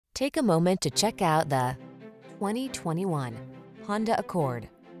Take a moment to check out the 2021 Honda Accord.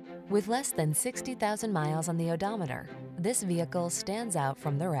 With less than 60,000 miles on the odometer, this vehicle stands out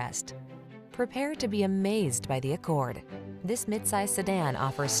from the rest. Prepare to be amazed by the Accord. This midsize sedan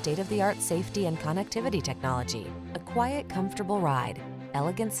offers state-of-the-art safety and connectivity technology, a quiet, comfortable ride,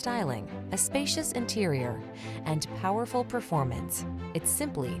 elegant styling, a spacious interior, and powerful performance. It's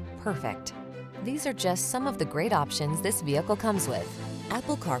simply perfect. These are just some of the great options this vehicle comes with: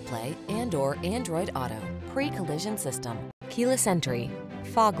 Apple CarPlay and/or Android Auto, pre-collision system, keyless entry,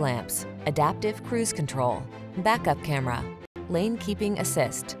 fog lamps, adaptive cruise control, backup camera, lane keeping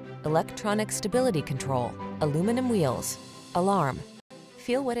assist, electronic stability control, aluminum wheels, alarm.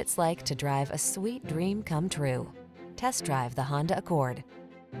 Feel what it's like to drive a sweet dream come true. Test drive the Honda Accord.